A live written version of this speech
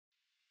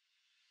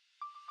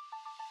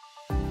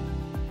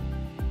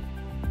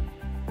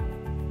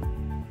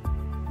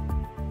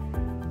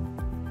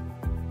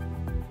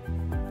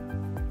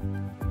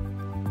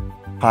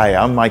Hi,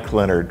 I'm Mike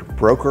Leonard,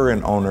 broker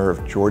and owner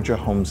of Georgia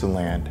Homes and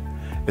Land.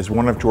 As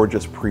one of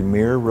Georgia's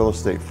premier real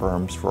estate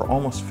firms for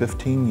almost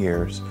 15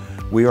 years,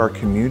 we are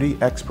community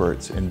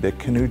experts in Big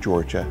Canoe,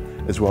 Georgia,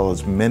 as well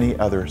as many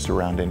other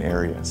surrounding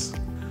areas.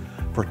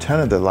 For 10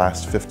 of the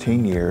last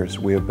 15 years,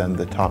 we have been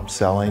the top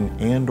selling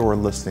and/or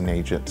listing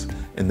agents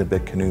in the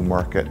Big Canoe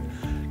market,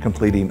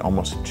 completing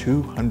almost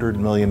 $200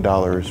 million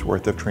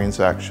worth of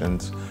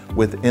transactions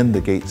within the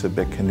gates of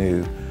Big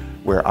Canoe,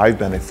 where I've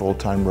been a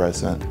full-time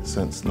resident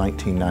since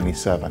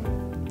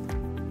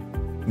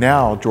 1997.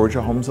 Now,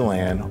 Georgia Homes and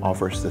Land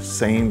offers the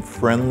same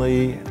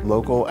friendly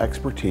local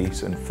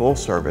expertise and full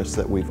service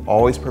that we've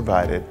always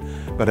provided,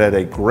 but at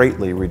a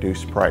greatly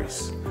reduced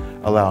price,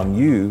 allowing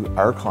you,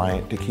 our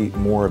client, to keep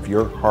more of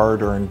your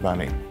hard-earned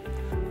money.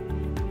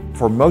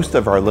 For most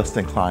of our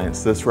listing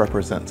clients, this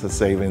represents a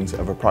savings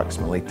of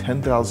approximately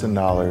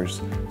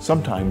 $10,000,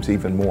 sometimes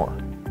even more.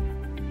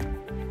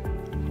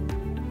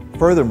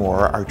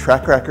 Furthermore, our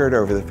track record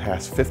over the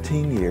past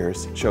 15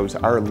 years shows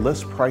our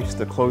list price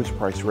to close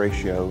price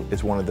ratio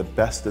is one of the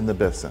best in the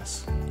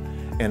business.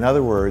 In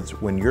other words,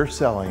 when you're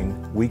selling,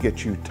 we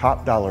get you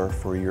top dollar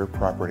for your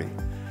property.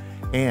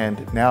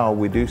 And now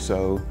we do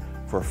so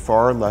for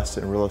far less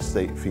in real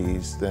estate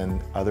fees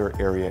than other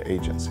area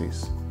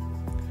agencies.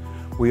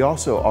 We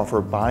also offer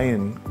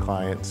buy-in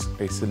clients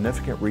a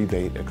significant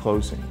rebate at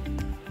closing,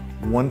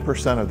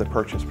 1% of the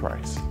purchase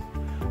price.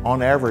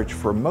 On average,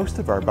 for most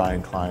of our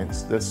buying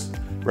clients, this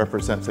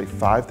represents a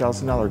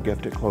 $5,000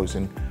 gift at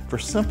closing for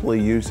simply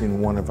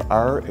using one of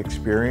our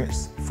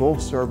experienced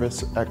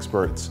full-service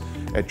experts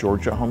at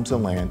Georgia Homes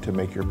and Land to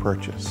make your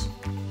purchase.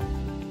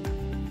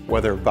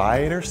 Whether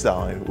buying or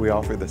selling, we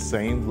offer the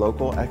same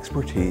local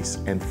expertise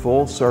and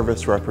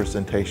full-service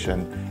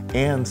representation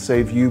and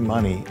save you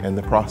money in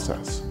the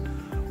process.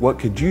 What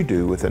could you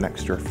do with an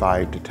extra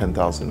 $5,000 to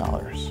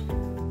 $10,000?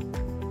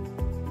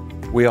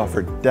 We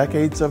offer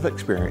decades of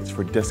experience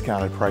for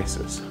discounted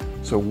prices,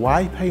 so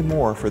why pay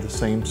more for the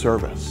same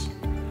service?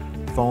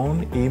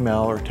 Phone,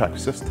 email, or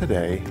text us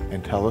today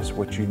and tell us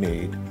what you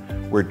need.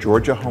 We're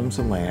Georgia Homes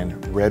and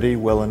Land, ready,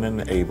 willing,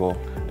 and able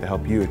to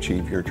help you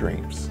achieve your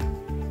dreams.